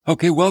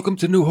Okay, welcome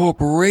to New Hope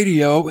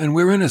Radio, and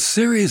we're in a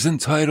series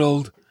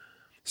entitled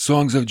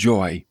Songs of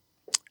Joy.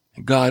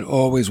 God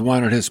always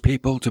wanted his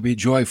people to be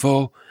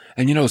joyful,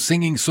 and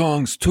singing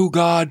songs to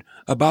God,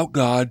 about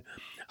God,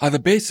 are the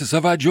basis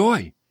of our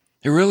joy.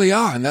 They really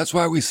are, and that's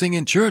why we sing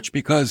in church,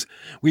 because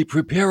we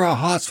prepare our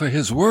hearts for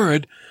his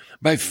word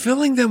by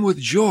filling them with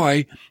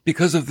joy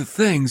because of the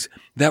things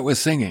that we're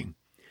singing.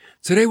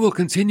 Today we'll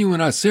continue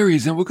in our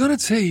series, and we're going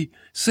to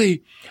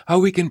see how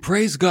we can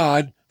praise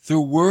God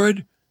through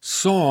word,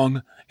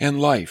 song,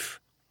 and life.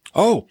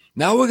 Oh,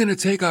 now we're going to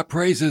take our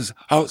praises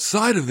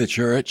outside of the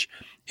church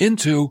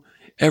into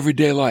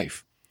everyday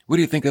life. What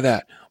do you think of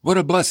that? What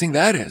a blessing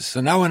that is. So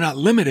now we're not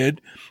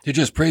limited to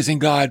just praising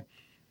God,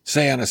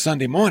 say, on a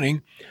Sunday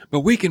morning,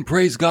 but we can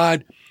praise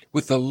God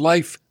with the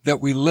life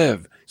that we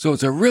live. So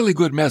it's a really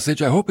good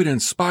message. I hope it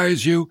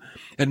inspires you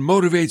and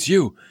motivates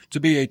you to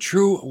be a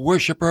true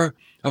worshiper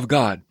of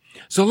God.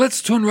 So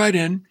let's tune right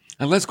in.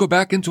 And let's go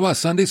back into our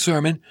Sunday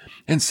sermon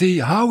and see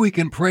how we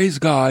can praise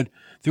God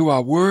through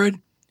our word,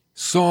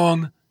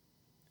 song,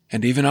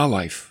 and even our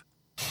life.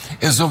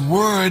 Is a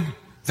word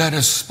that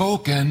is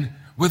spoken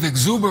with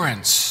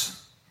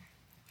exuberance.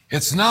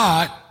 It's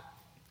not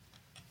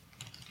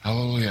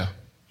hallelujah.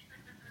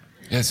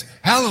 It's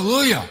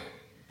hallelujah.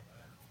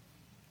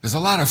 There's a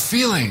lot of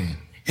feeling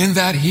in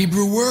that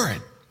Hebrew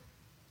word.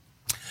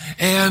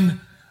 And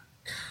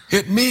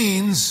it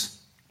means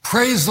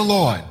praise the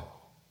Lord.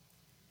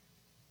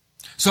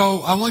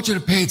 So I want you to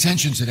pay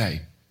attention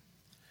today,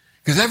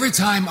 because every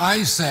time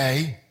I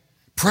say,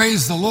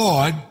 praise the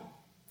Lord,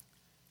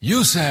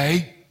 you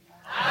say,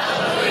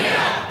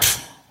 hallelujah.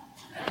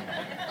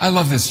 I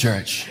love this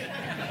church.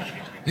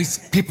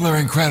 These people are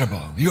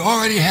incredible. You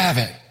already have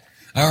it.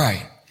 All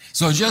right.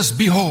 So just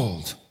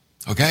behold,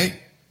 okay?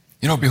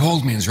 You know what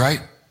behold means,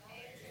 right?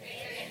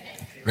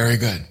 Very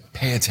good.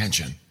 Pay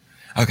attention.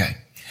 Okay.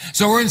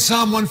 So we're in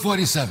Psalm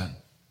 147.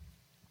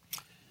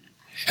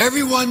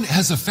 Everyone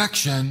has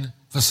affection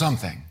for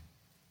something.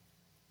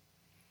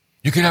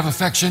 You can have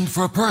affection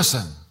for a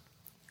person.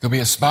 It could be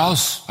a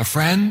spouse, a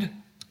friend.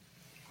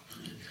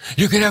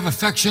 You can have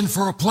affection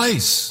for a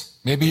place,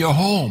 maybe your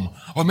home,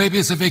 or maybe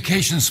it's a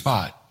vacation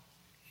spot.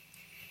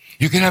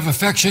 You can have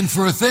affection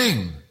for a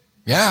thing.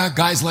 Yeah,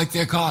 guys like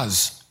their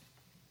cars.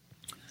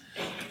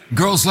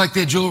 Girls like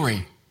their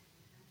jewelry.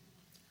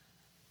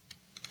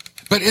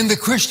 But in the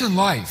Christian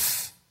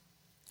life,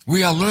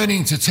 we are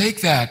learning to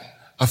take that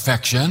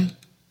affection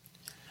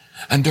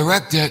and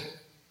direct it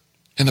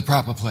in the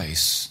proper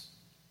place.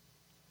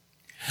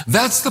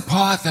 That's the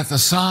part that the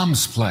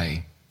Psalms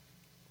play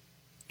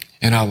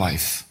in our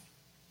life.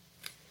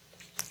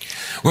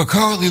 We're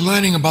currently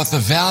learning about the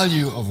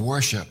value of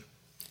worship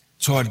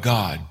toward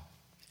God.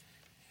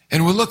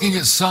 And we're looking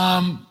at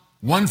Psalm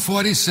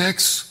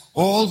 146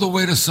 all the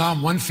way to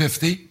Psalm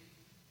 150,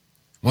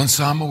 one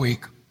psalm a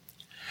week.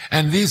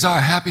 And these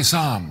are happy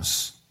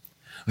psalms.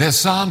 They're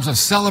psalms of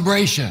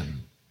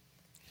celebration,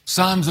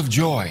 psalms of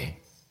joy.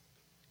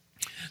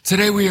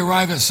 Today we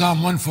arrive at Psalm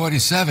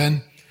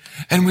 147,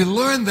 and we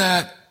learn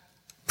that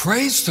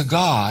praise to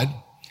God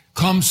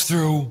comes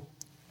through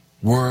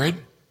word,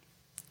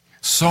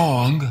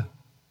 song,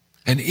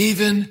 and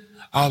even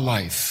our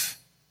life.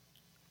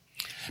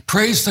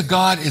 Praise to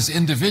God is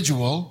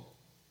individual,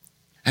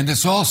 and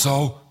it's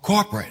also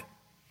corporate.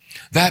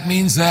 That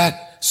means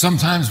that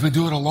sometimes we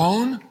do it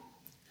alone,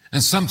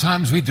 and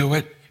sometimes we do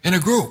it in a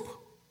group.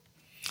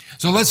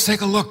 So let's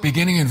take a look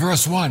beginning in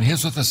verse 1.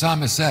 Here's what the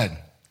psalmist said.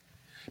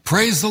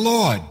 Praise the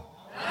Lord.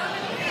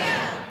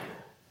 Hallelujah.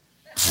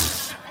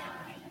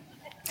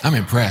 I'm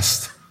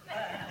impressed.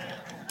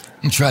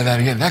 Let me try that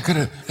again. They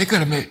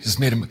could have just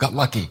made him got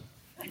lucky.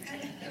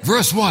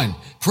 Verse 1.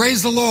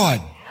 Praise the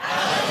Lord.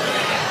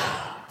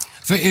 Hallelujah.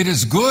 For it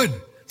is good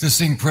to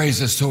sing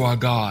praises to our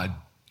God.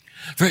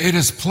 For it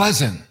is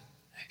pleasant,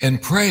 and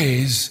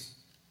praise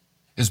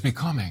is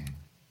becoming.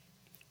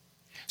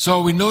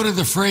 So we noted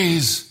the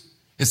phrase,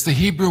 it's the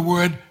Hebrew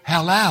word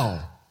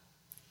halal.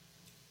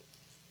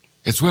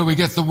 It's where we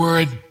get the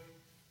word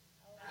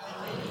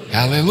hallelujah.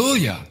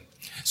 Hallelujah.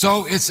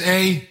 So it's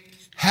a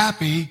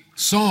happy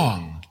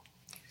song.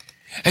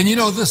 And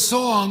the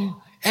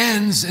song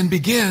ends and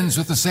begins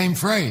with the same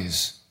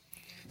phrase.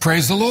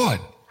 Praise the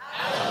Lord.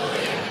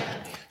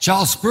 Hallelujah.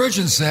 Charles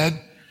Spurgeon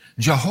said,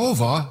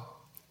 Jehovah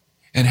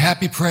and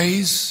happy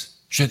praise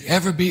should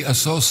ever be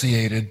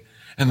associated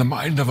in the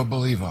mind of a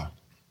believer.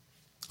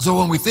 So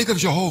when we think of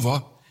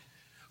Jehovah,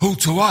 who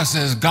to us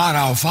is God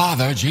our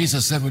Father,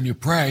 Jesus said when you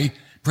pray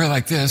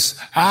like this,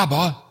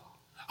 Abba,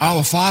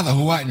 our Father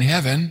who art in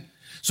heaven.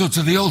 So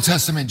to the Old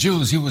Testament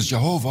Jews, he was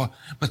Jehovah,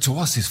 but to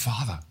us, he's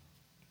Father.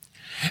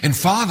 And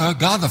Father,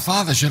 God the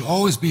Father, should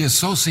always be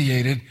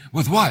associated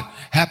with what?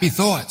 Happy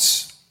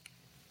thoughts.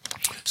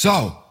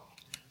 So,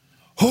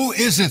 who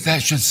is it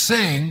that should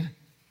sing,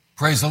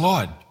 praise the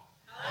Lord?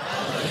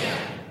 Hallelujah.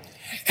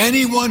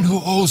 Anyone who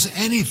owes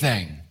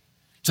anything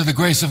to the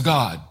grace of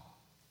God.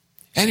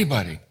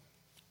 Anybody.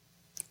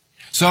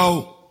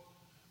 So,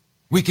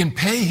 we can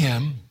pay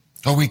him,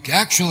 or we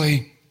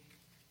actually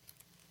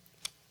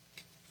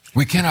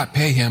We cannot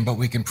pay him, but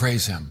we can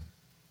praise him.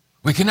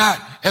 We cannot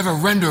ever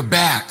render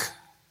back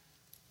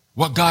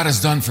what God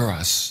has done for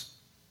us.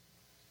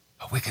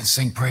 But we can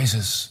sing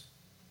praises,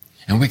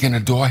 and we can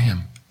adore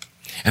him,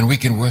 and we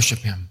can worship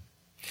him.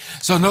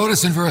 So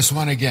notice in verse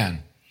 1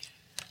 again,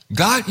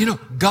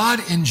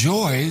 God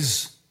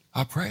enjoys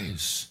our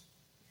praise.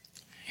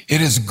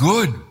 It is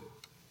good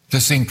to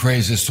sing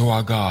praises to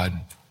our God.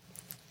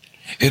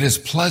 It is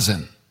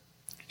pleasant,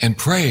 and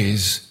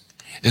praise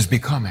is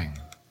becoming.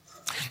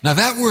 Now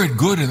that word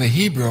good in the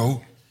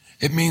Hebrew,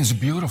 it means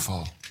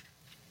beautiful.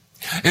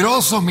 It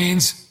also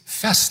means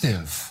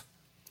festive.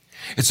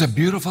 It's a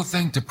beautiful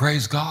thing to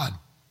praise God.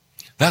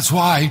 That's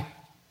why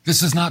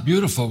this is not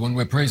beautiful when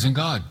we're praising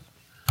God.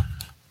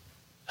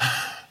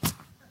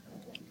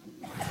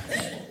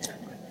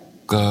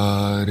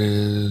 God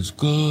is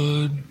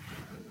good.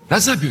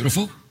 That's not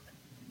beautiful.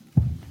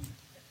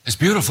 It's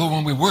beautiful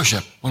when we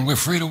worship, when we're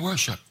free to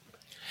worship.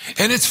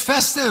 And it's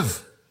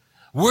festive.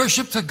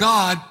 Worship to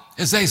God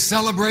is a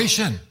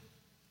celebration.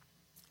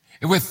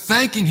 And we're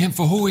thanking him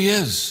for who he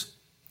is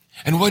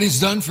and what he's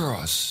done for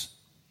us.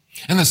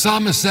 And the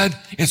psalmist said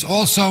it's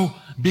also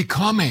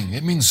becoming.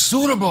 It means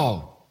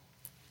suitable.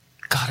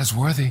 God is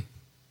worthy.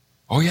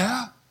 Oh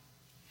yeah?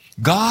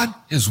 God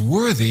is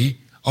worthy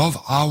of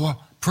our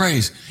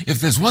praise.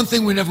 If there's one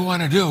thing we never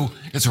want to do,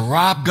 it's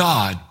rob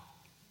God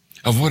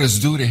of what is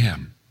due to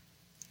him.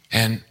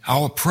 And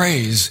our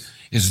praise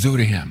is due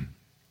to him.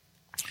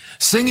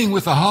 Singing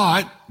with the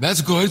heart,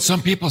 that's good.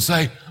 Some people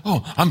say,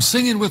 oh, I'm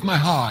singing with my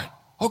heart.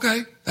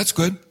 Okay, that's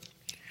good.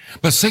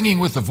 But singing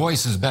with the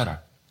voice is better.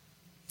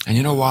 And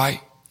you know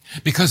why?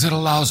 Because it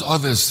allows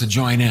others to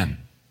join in.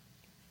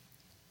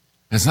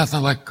 There's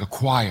nothing like a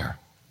choir,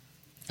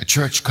 a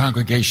church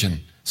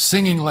congregation,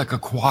 singing like a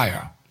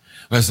choir,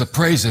 as the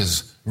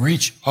praises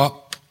reach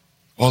up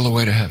all the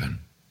way to heaven.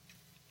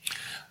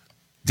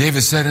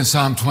 David said in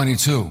Psalm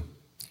 22,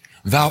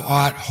 "Thou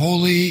art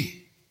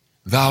holy,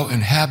 thou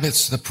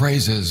inhabits the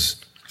praises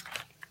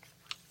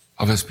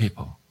of his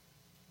people."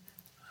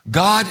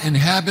 God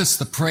inhabits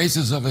the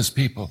praises of his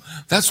people.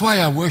 That's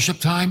why our worship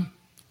time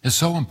is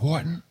so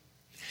important.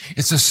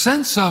 It's a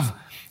sense of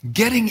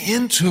getting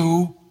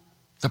into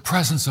the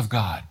presence of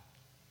God.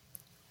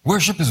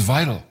 Worship is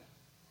vital.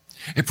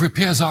 It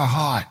prepares our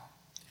heart.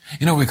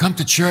 You know, we come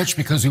to church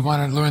because we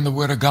want to learn the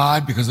Word of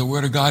God, because the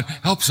Word of God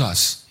helps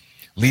us,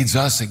 leads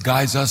us, it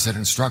guides us, it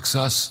instructs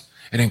us,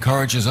 it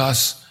encourages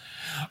us.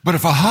 But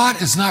if a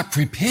heart is not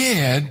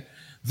prepared,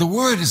 the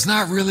Word is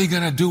not really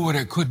going to do what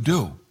it could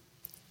do.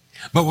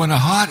 But when a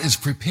heart is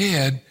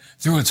prepared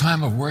through a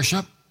time of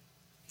worship,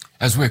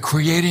 as we're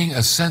creating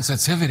a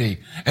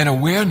sensitivity and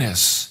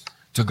awareness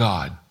to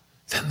God,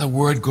 then the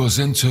Word goes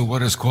into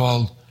what is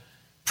called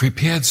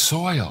prepared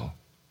soil.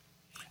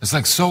 It's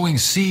like sowing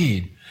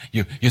seed.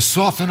 You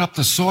soften up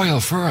the soil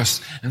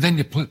first, and then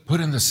you put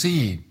in the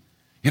seed.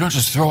 You don't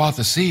just throw out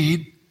the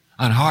seed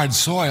on hard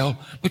soil,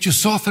 but you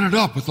soften it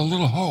up with a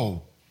little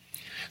hoe.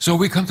 So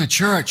we come to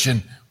church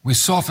and we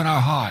soften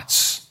our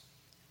hearts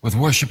with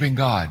worshiping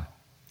God.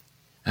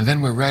 And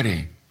then we're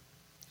ready.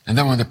 And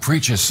then when the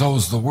preacher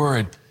sows the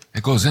word,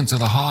 it goes into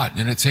the heart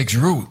and it takes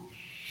root.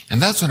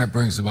 And that's when it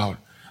brings about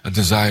a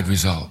desired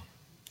result.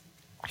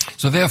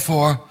 So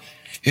therefore,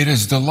 it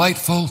is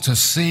delightful to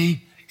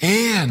see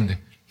and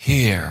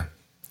hear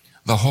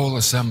the whole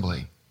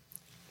assembly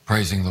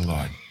praising the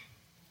Lord.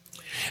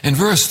 In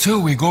verse 2,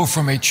 we go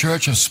from a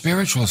church of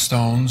spiritual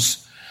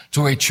stones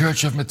to a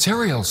church of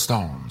material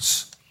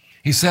stones.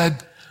 He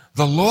said,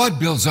 "The Lord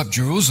builds up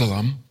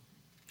Jerusalem.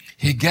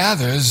 He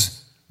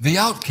gathers the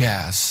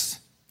outcast."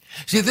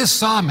 See, this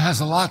psalm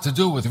has a lot to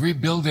do with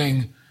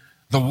rebuilding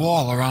the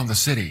wall around the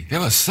city. They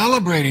were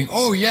celebrating,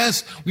 oh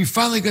yes, we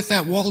finally got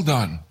that wall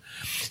done.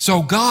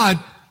 So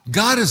God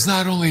is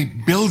not only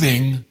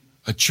building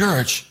a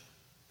church,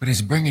 but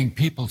he's bringing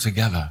people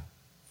together.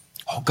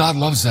 Oh, God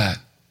loves that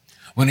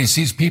when he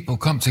sees people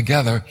come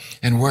together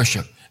and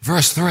worship.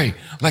 Verse 3,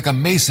 like a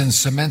mason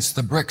cements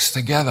the bricks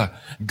together,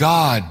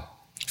 God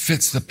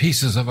fits the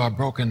pieces of our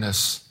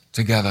brokenness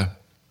together.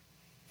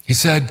 He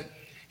said,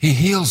 he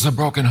heals the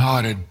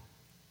brokenhearted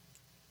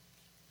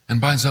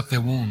and binds up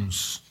their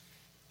wounds.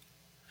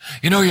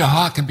 You know, your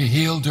heart can be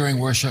healed during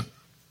worship.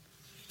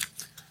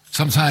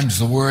 Sometimes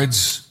the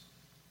words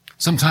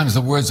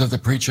of the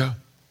preacher,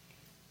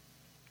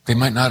 they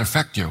might not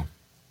affect you.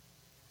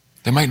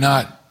 They might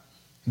not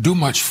do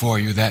much for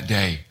you that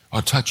day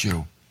or touch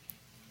you,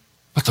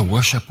 but the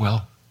worship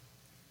will.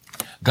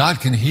 God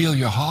can heal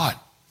your heart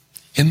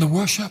in the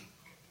worship.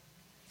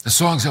 The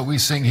songs that we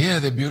sing here,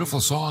 they're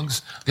beautiful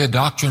songs. They're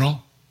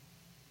doctrinal.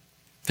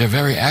 They're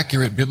very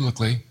accurate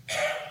biblically.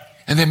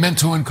 And they're meant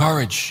to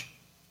encourage.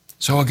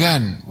 So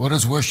again, what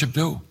does worship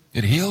do?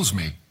 It heals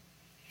me.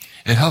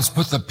 It helps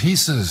put the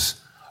pieces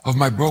of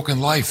my broken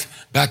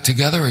life back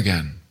together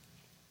again.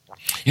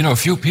 You know,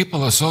 few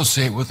people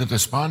associate with the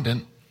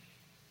despondent,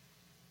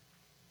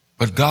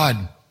 but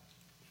God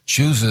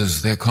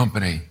chooses their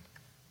company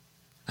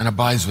and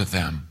abides with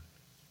them.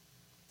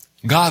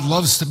 God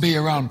loves to be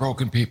around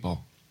broken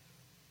people.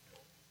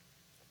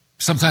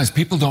 Sometimes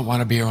people don't want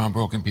to be around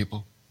broken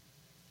people.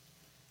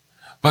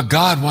 But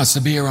God wants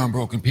to be around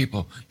broken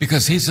people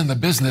because he's in the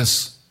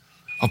business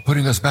of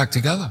putting us back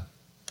together.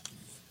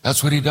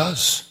 That's what he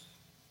does.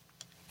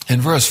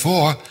 In verse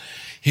 4,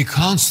 he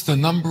counts the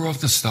number of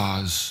the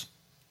stars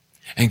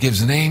and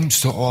gives names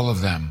to all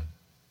of them.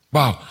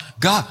 Wow.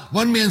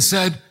 One man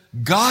said,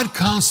 God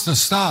counts the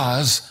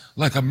stars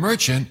like a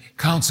merchant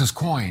counts his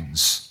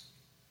coins.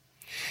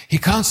 He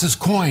counts his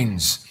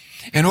coins,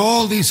 and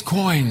all these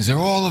coins are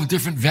all of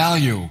different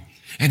value,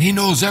 and he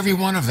knows every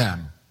one of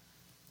them.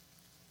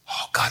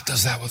 Oh, God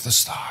does that with the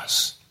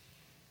stars.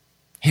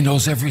 He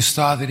knows every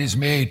star that he's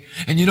made.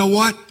 And you know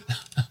what?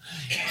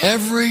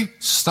 Every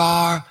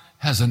star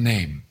has a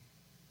name.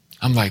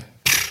 I'm like,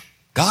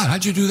 God,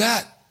 how'd you do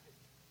that?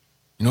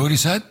 You know what he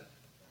said?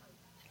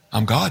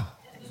 I'm God.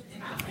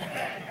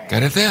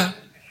 Get it there.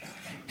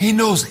 He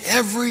knows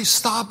every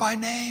star by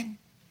name.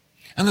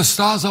 And the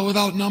stars are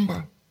without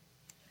number.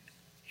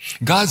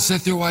 God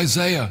said through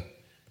Isaiah,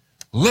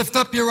 lift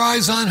up your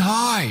eyes on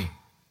high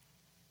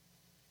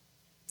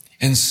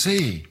and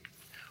see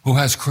who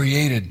has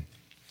created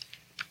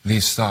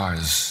these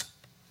stars.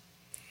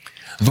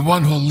 The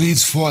one who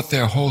leads forth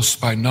their hosts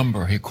by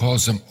number, he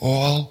calls them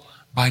all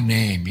by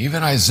name.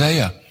 Even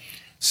Isaiah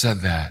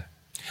said that.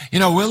 You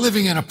know, we're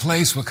living in a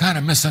place we're kind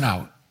of missing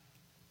out.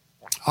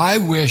 I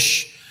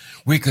wish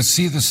we could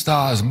see the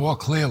stars more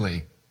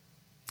clearly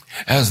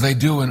as they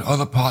do in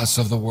other parts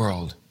of the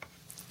world.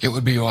 It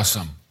would be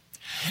awesome.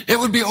 It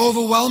would be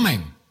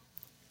overwhelming.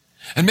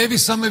 And maybe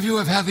some of you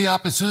have had the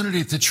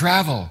opportunity to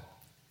travel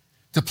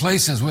to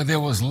places where there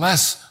was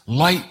less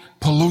light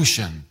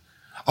pollution,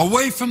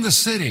 away from the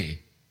city,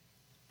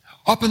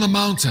 up in the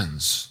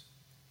mountains,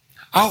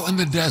 out in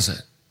the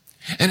desert.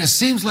 And it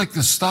seems like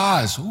the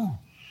stars,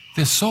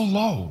 they're so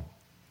low.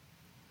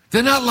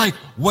 They're not like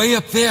way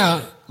up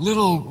there,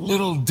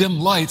 little dim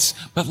lights,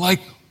 but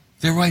like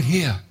they're right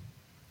here.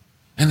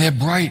 And they're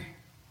bright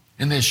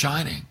and they're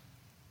shining.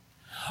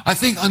 I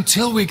think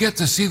until we get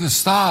to see the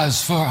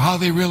stars for how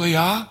they really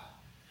are,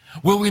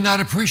 will we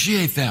not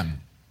appreciate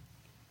them?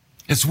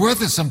 It's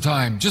worth it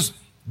sometime. Just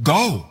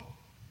go.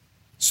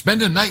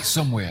 Spend a night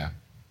somewhere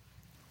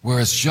where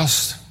it's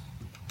just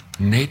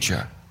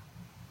nature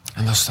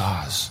and the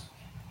stars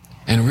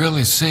and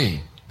really see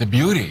the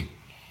beauty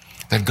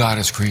that God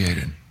has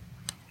created.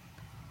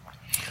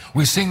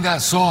 We sing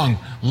that song,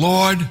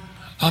 Lord,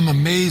 I'm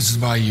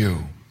amazed by you.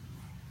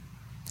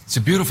 It's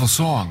a beautiful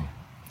song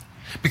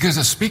because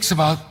it speaks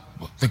about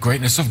the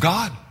greatness of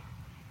God,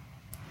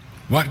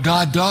 what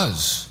God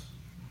does,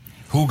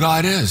 who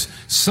God is,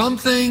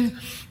 something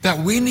that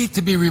we need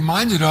to be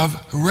reminded of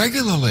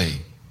regularly.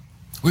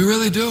 We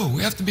really do.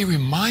 We have to be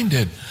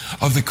reminded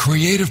of the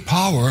creative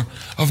power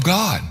of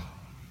God.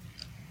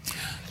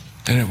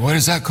 And where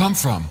does that come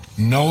from?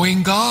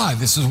 Knowing God.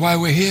 This is why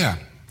we're here.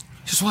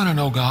 Just want to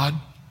know God.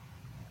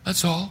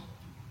 That's all.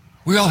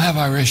 We all have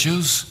our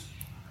issues.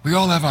 We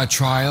all have our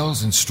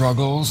trials and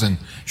struggles and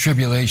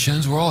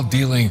tribulations. We're all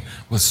dealing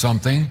with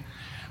something.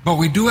 But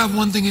we do have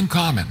one thing in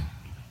common.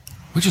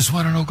 We just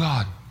want to know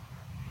God.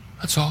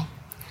 That's all.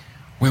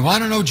 We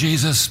want to know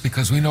Jesus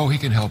because we know he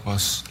can help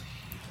us.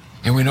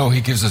 And we know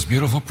he gives us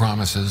beautiful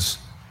promises.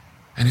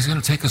 And he's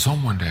going to take us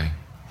home one day.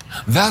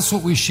 That's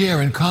what we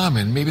share in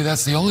common. Maybe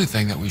that's the only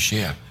thing that we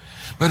share.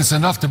 But it's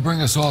enough to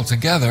bring us all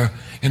together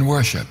in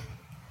worship.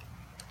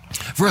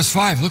 Verse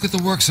 5, look at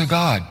the works of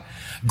God.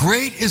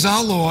 Great is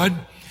our Lord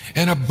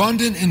and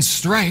abundant in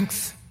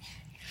strength.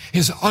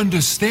 His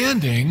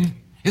understanding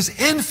is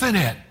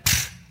infinite.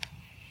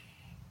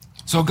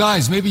 So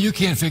guys, maybe you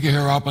can't figure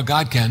her out, but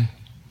God can.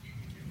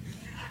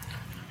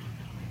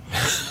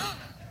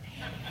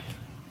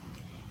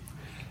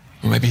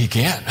 Or maybe he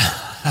can't.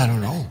 I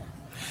don't know.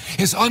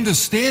 His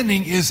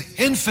understanding is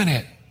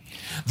infinite.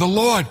 The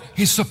Lord,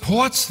 he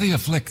supports the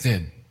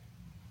afflicted.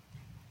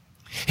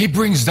 He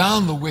brings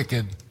down the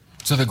wicked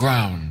to the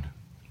ground.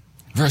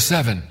 Verse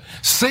 7,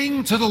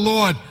 sing to the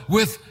Lord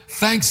with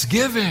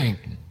thanksgiving.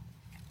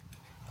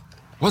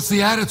 What's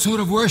the attitude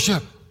of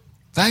worship?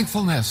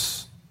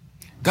 Thankfulness.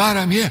 God,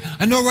 I'm here.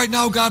 I know right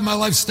now, God, my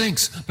life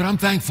stinks, but I'm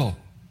thankful.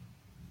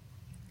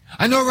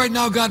 I know right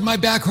now, God, my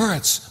back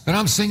hurts, but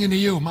I'm singing to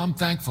you. I'm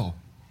thankful.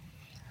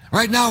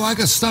 Right now, I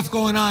got stuff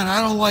going on.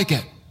 I don't like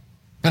it,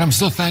 but I'm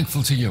still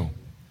thankful to you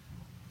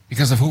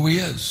because of who he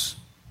is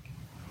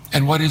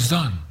and what he's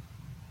done.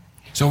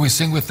 So we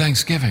sing with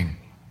thanksgiving.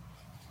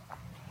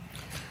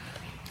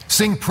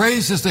 Sing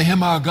praises to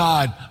him, our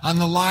God, on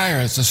the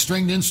lyre. It's a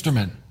stringed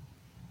instrument.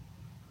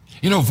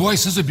 You know,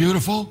 voices are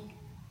beautiful,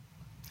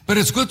 but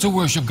it's good to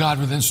worship God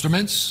with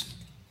instruments.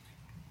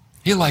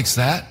 He likes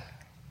that.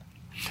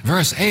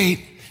 Verse 8,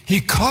 he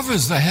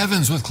covers the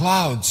heavens with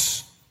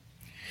clouds.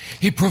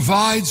 He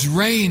provides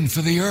rain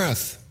for the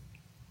earth.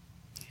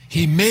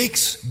 He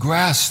makes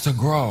grass to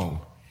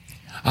grow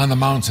on the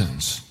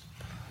mountains.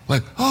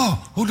 Like,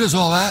 oh, who does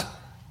all that?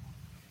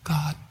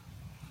 God.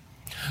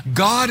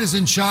 God is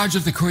in charge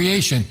of the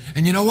creation.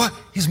 And you know what?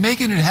 He's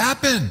making it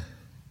happen.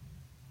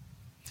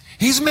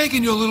 He's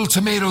making your little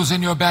tomatoes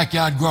in your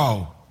backyard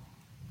grow.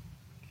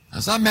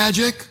 That's not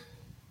magic.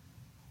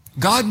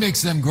 God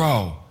makes them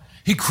grow.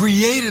 He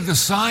created the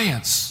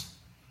science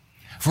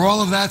for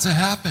all of that to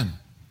happen.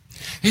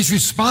 He's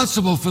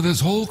responsible for this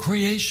whole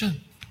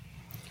creation.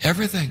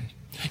 Everything.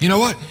 You know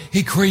what?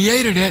 He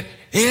created it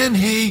and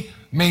he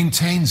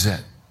maintains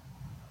it.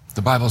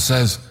 The Bible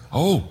says,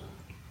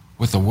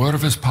 with the word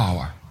of his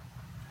power.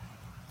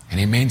 And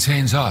he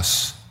maintains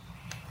us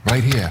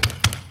right here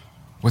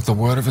with the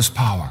word of his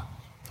power.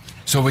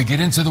 So we get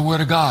into the word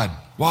of God.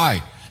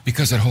 Why?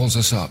 Because it holds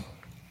us up.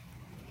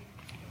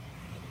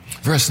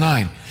 Verse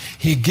 9,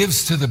 he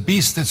gives to the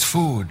beast its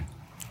food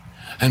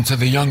and to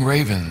the young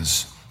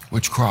ravens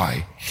which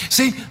cry.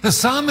 See, the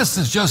psalmist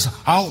is just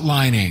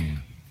outlining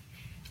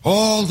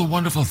all the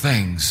wonderful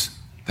things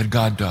that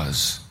God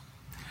does.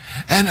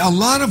 And a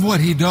lot of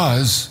what he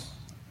does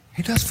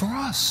for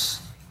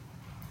us.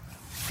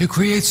 He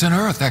creates an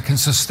earth that can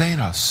sustain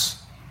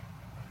us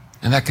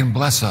and that can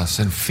bless us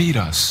and feed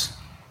us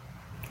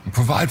and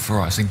provide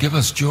for us and give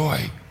us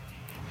joy.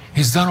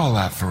 He's done all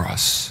that for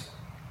us.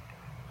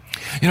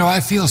 You know, I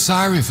feel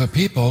sorry for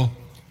people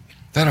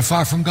that are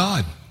far from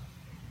God.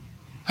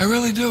 I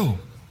really do.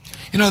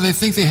 You know, they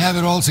think they have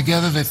it all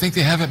together. They think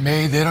they have it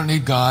made. They don't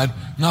need God.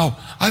 No,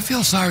 I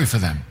feel sorry for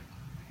them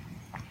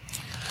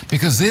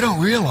because they don't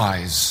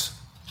realize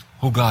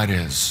who God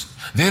is.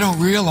 They don't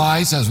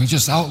realize, as we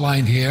just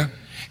outlined here,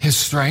 his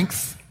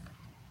strength.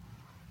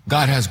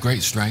 God has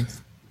great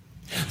strength.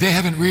 They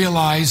haven't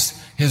realized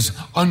his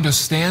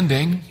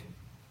understanding,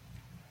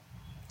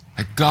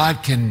 that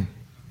God can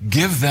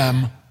give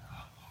them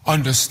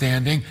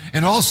understanding,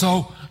 and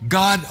also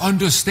God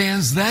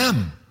understands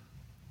them.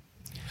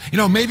 You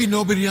know, maybe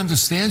nobody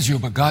understands you,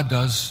 but God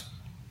does.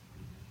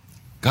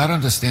 God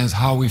understands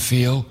how we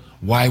feel,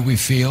 why we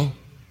feel,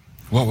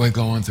 what we're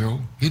going through.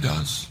 He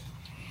does.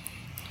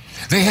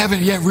 They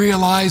haven't yet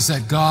realized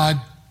that God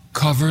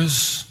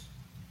covers.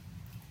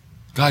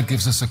 God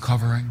gives us a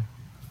covering.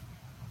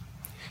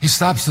 He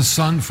stops the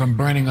sun from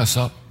burning us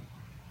up,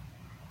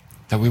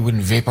 that we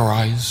wouldn't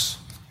vaporize.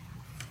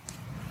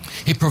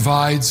 He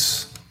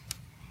provides.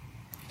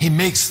 He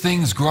makes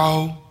things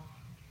grow.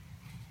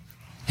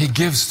 He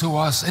gives to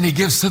us, and he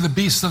gives to the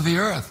beasts of the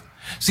earth.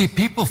 See,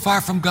 people far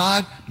from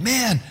God,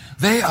 man,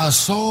 they are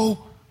so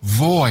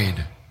void.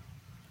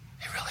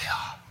 They really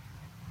are.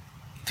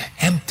 They're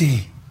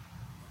empty.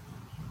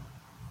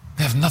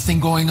 They have nothing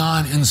going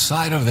on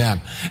inside of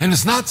them. And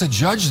it's not to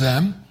judge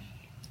them.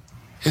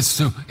 It's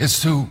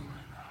to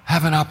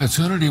have an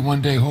opportunity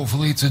one day,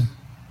 hopefully, to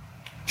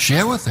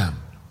share with them.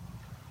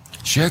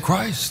 Share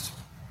Christ.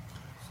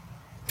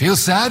 Feel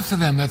sad for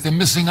them that they're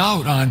missing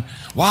out on,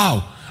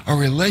 a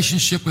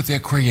relationship with their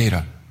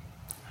Creator,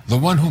 the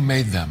one who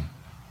made them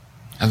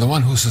and the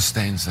one who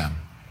sustains them.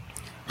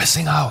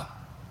 Missing out.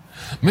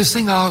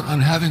 Missing out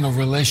on having a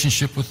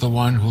relationship with the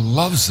one who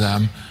loves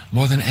them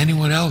more than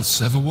anyone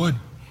else ever would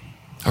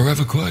or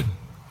ever could.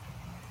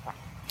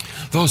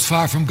 Those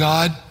far from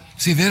God,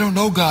 see, they don't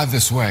know God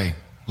this way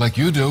like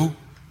you do.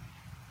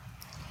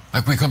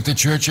 Like we come to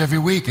church every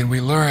week and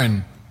we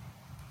learn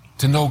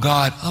to know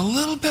God a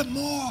little bit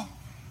more.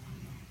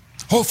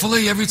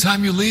 Hopefully every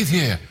time you leave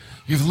here,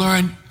 you've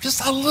learned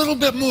just a little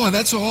bit more,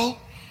 that's all.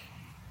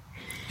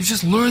 You've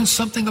just learned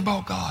something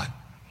about God.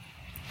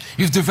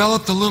 You've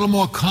developed a little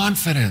more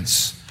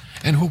confidence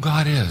in who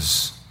God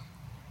is,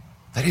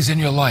 that he's in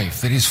your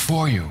life, that he's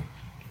for you.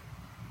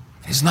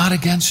 He's not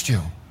against you.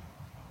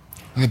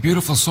 And the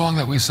beautiful song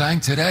that we sang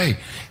today,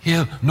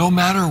 he'll, no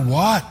matter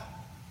what,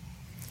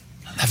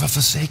 I'll never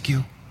forsake you.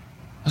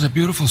 It was a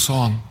beautiful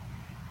song.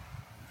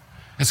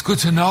 It's good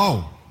to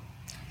know.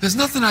 There's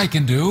nothing I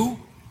can do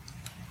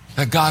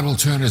that God will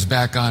turn his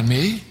back on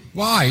me.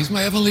 Why? He's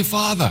my Heavenly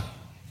Father.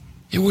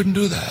 He wouldn't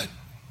do that.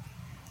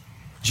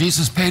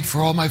 Jesus paid for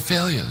all my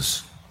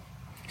failures.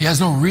 He has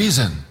no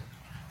reason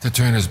to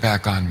turn his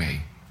back on me.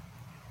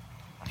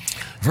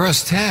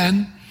 Verse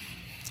 10,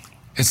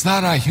 it's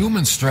not our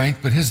human strength,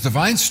 but his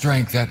divine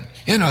strength that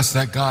in us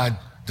that God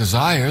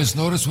desires.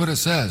 Notice what it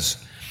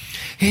says.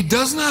 He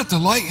does not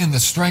delight in the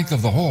strength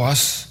of the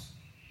horse.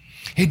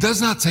 He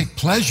does not take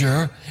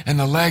pleasure in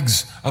the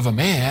legs of a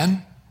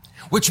man,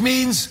 which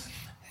means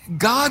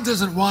God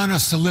doesn't want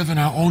us to live in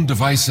our own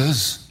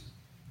devices.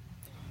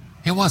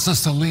 He wants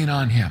us to lean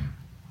on him.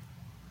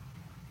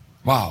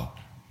 Wow.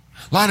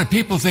 A lot of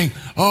people think,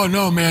 oh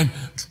no, man,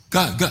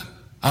 God,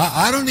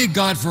 I don't need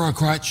God for a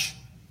crutch.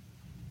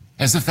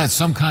 As if that's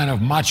some kind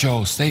of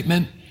macho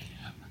statement.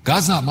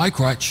 God's not my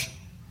crutch.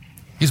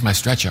 He's my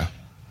stretcher.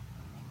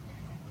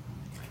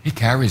 He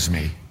carries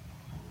me.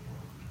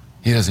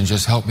 He doesn't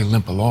just help me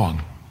limp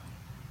along.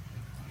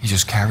 He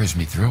just carries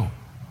me through.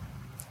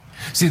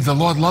 See, the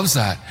Lord loves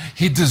that.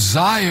 He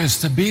desires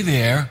to be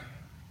there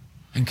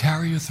and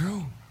carry you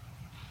through.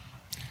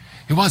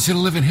 He wants you to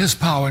live in his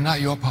power, not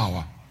your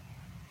power.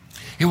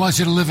 He wants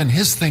you to live in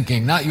his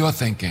thinking, not your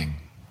thinking.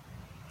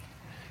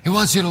 He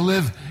wants you to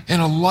live in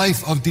a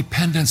life of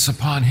dependence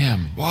upon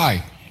him.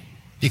 Why?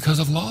 Because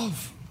of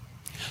love.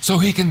 So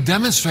he can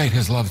demonstrate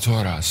his love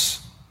toward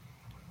us.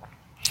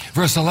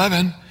 Verse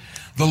 11,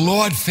 the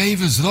Lord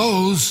favors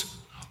those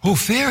who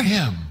fear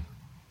him.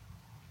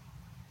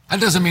 That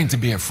doesn't mean to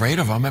be afraid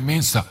of him. It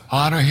means to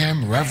honor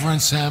him,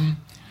 reverence him,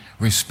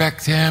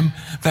 respect him,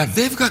 that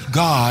they've got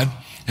God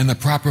in the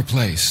proper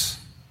place.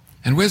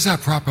 And where's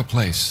that proper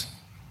place?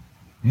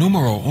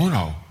 Numero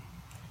uno.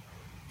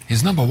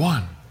 He's number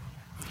one.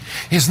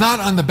 He's not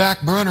on the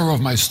back burner of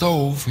my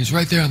stove. He's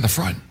right there on the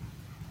front.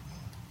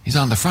 He's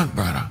on the front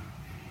burner.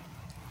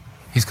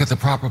 He's got the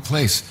proper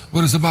place.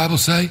 What does the Bible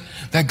say?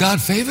 That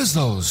God favors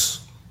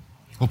those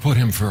who put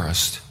him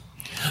first.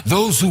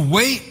 Those who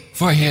wait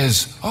for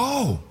his,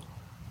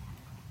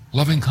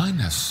 loving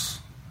kindness.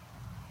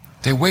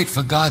 They wait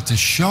for God to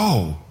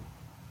show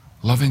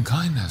loving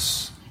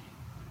kindness.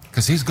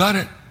 Because he's got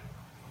it,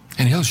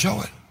 and he'll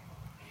show it.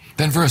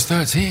 Then verse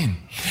 13.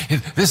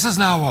 This is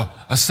now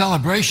a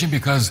celebration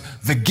because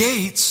the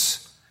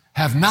gates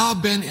have now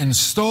been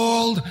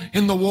installed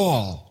in the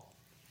wall.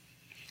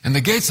 And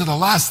the gates are the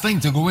last thing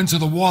to go into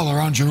the wall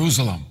around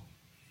Jerusalem.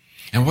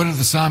 And what did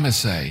the psalmist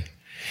say?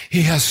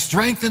 He has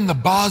strengthened the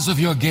bars of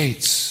your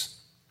gates.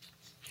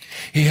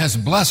 He has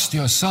blessed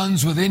your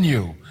sons within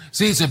you.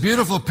 See, it's a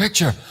beautiful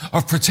picture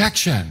of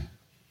protection.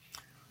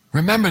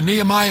 Remember,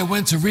 Nehemiah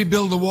went to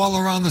rebuild the wall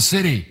around the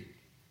city.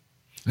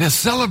 They're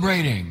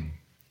celebrating.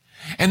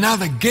 And now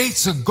the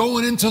gates are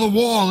going into the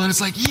wall, and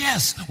it's like,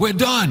 yes, we're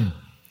done.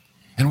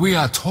 And we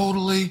are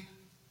totally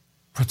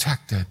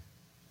protected.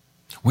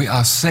 We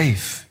are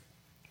safe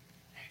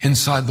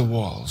inside the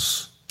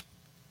walls.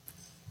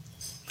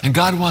 And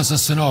God wants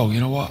us to know, you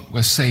know what?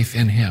 We're safe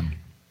in him.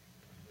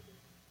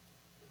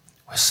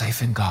 We're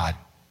safe in God.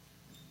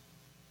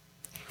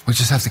 We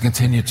just have to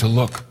continue to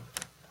look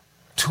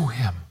to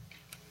him.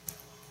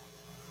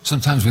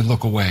 Sometimes we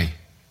look away.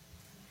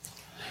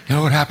 You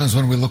know what happens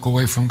when we look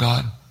away from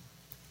God?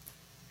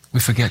 We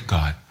forget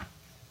God.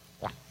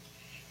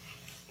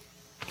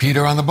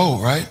 Peter on the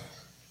boat, right?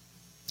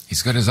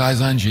 He's got his eyes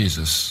on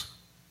Jesus.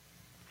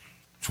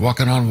 He's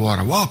walking on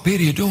water. Wow,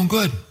 Peter, you're doing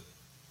good.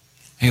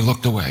 He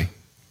looked away.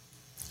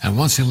 And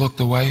once he looked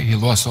away, he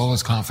lost all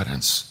his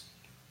confidence.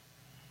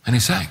 And he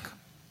sank.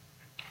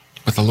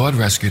 But the Lord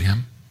rescued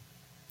him.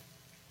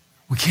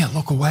 We can't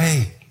look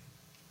away.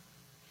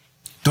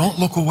 Don't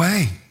look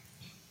away.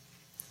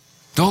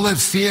 Don't let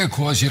fear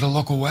cause you to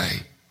look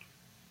away.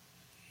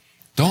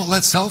 Don't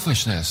let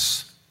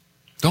selfishness,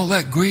 don't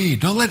let greed,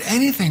 don't let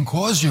anything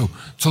cause you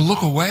to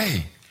look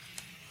away.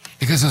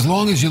 Because as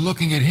long as you're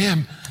looking at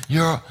him,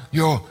 you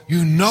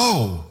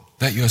know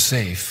that you're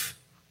safe,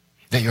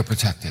 that you're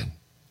protected.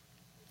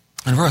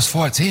 In verse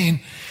 14,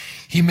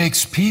 he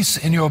makes peace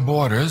in your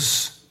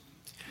borders.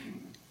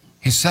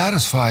 He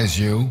satisfies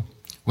you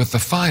with the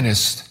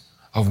finest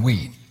of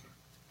wheat.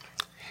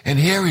 And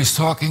here he's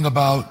talking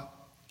about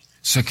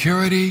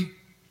security,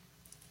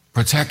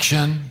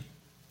 protection,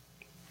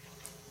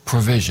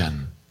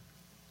 provision.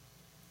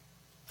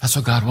 That's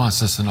what God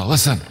wants us to know.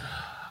 Listen,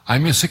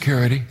 I'm your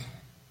security.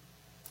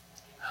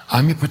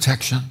 I'm your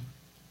protection.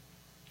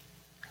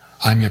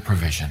 I'm your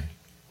provision.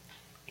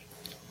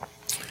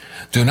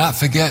 Do not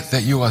forget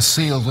that you are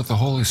sealed with the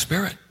Holy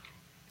Spirit.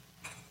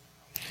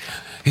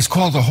 He's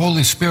called the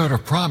Holy Spirit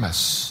of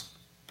promise.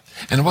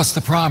 And what's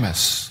the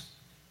promise?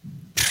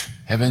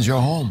 Heaven's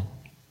your home.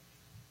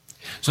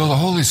 So the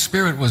Holy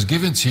Spirit was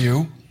given to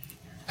you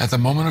at the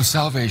moment of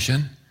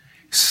salvation,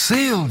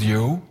 sealed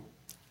you,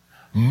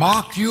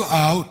 marked you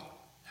out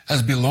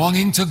as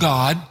belonging to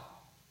God,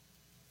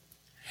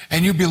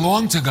 and you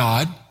belong to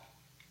God.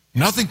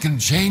 Nothing can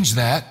change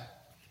that.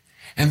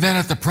 And then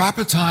at the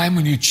proper time,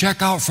 when you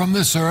check out from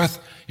this earth,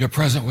 you're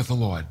present with the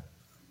Lord.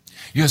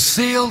 You're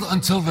sealed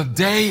until the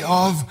day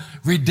of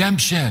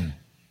redemption.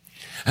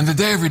 And the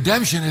day of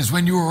redemption is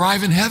when you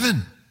arrive in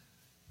heaven.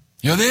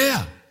 You're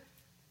there.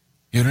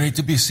 You don't need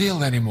to be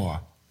sealed anymore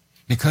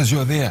because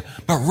you're there.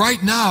 But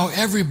right now,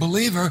 every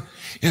believer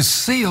is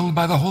sealed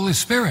by the Holy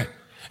Spirit.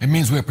 It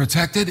means we're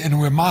protected and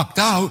we're marked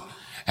out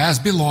as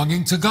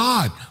belonging to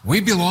God. We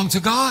belong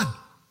to God.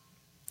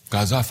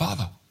 God's our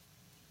Father.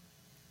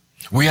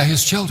 We are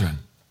his children.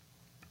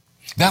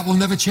 That will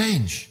never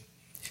change,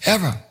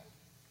 ever.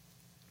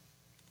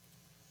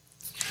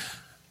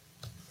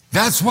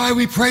 That's why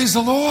we praise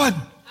the Lord.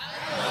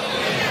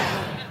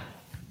 Hallelujah.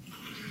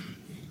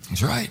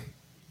 That's right.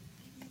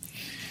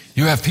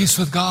 You have peace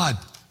with God.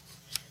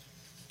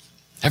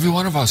 Every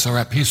one of us are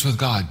at peace with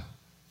God.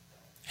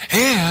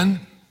 And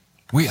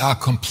we are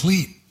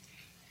complete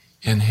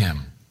in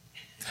him.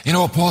 You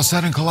know what Paul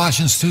said in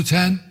Colossians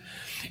 2:10?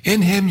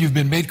 In him you've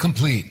been made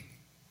complete.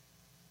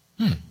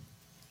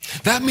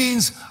 That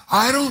means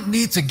I don't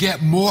need to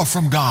get more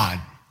from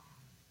God.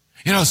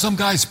 You know, some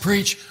guys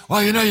preach,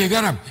 well, you know, you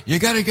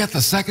gotta get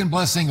the second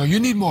blessing, or you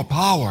need more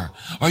power,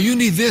 or you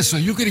need this, or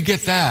you gotta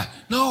get that.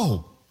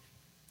 No.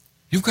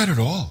 You've got it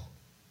all.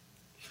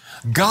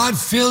 God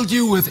filled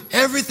you with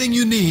everything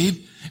you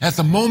need at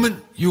the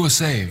moment you were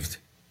saved.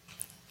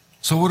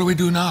 So what do we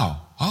do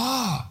now?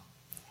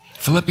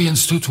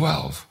 Philippians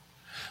 2:12.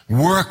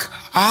 Work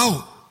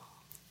out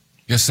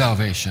your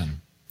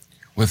salvation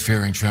with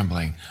fear and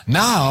trembling.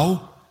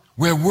 Now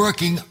we're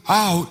working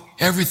out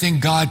everything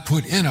God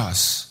put in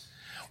us.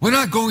 We're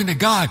not going to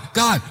God.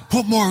 God,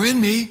 put more in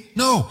me.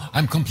 No,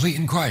 I'm complete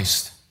in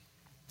Christ.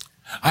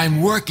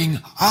 I'm working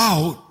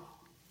out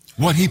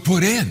what he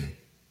put in.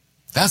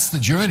 That's the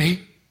journey.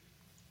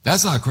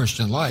 That's our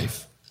Christian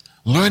life.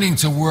 Learning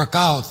to work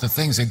out the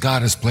things that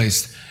God has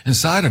placed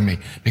inside of me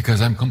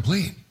because I'm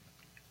complete.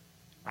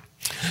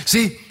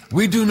 See,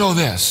 we do know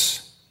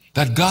this,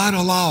 that God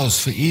allows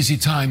for easy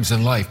times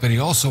in life, but he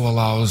also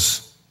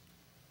allows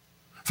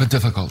for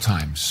difficult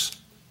times.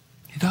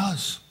 He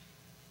does.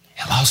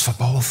 He allows for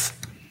both,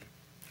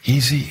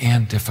 easy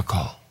and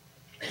difficult.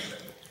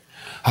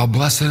 How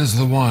blessed is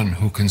the one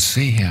who can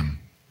see him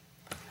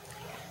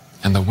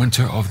in the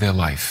winter of their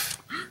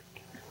life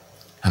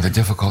and the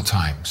difficult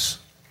times.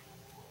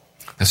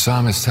 The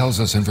psalmist tells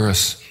us in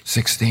verse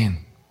 16,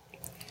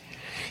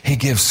 he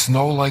gives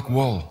snow like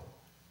wool.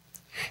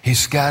 He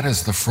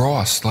scatters the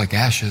frost like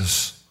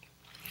ashes.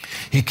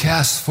 He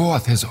casts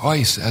forth his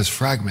ice as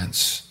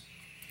fragments.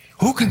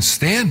 Who can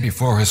stand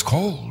before his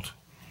cold?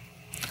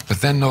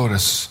 But then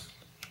notice,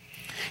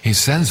 he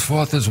sends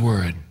forth his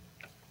word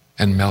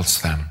and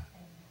melts them.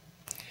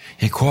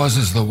 He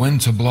causes the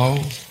wind to blow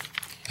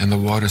and the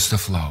waters to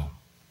flow.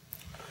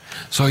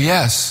 So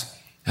yes,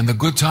 in the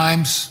good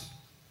times,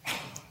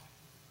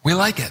 we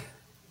like it.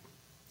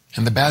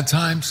 In the bad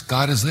times,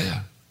 God is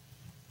there.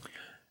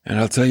 And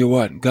I'll tell you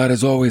what, God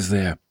is always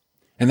there.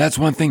 And that's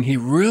one thing he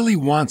really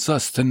wants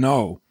us to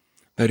know,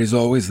 that he's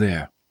always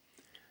there.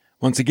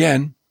 Once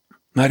again,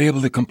 not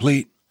able to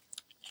complete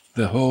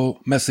the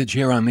whole message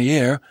here on the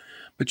air,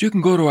 but you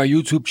can go to our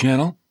YouTube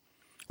channel.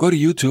 Go to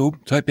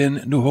YouTube, type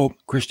in New Hope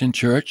Christian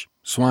Church,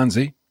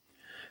 Swansea,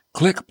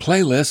 click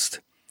Playlist,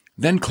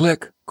 then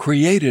click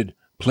Created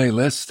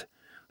Playlist,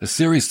 the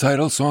series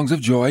title, Songs of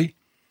Joy,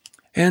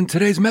 and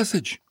today's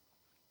message,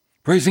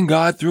 praising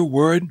God through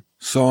word,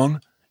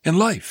 song, and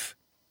life.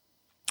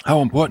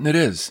 How important it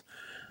is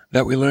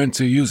that we learn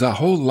to use our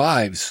whole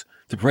lives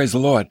to praise the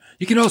Lord.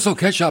 You can also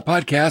catch our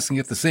podcast and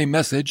get the same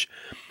message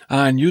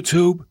on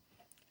YouTube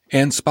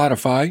and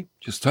Spotify.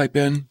 Just type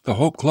in the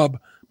Hope Club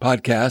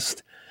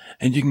podcast,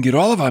 and you can get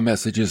all of our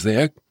messages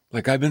there.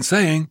 Like I've been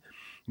saying,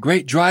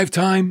 great drive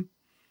time.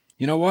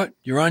 You know what?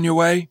 You're on your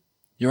way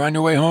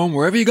home,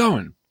 wherever you're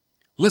going.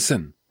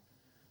 Listen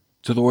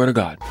to the Word of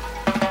God.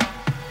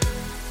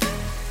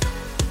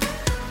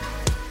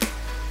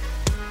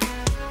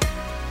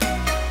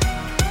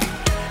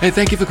 Hey,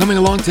 thank you for coming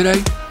along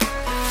today.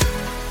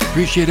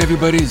 Appreciate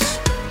everybody's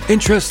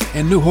interest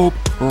in New Hope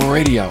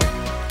Radio.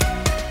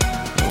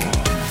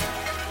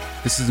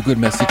 This is a good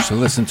message to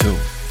listen to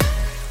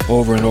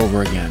over and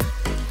over again.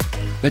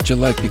 Let your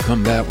life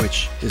become that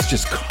which is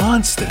just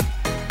constant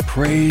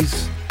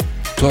praise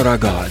toward our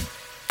God,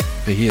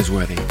 for he is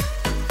worthy.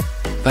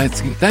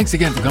 Thanks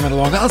again for coming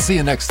along. I'll see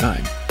you next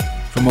time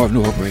for more of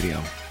New Hope Radio.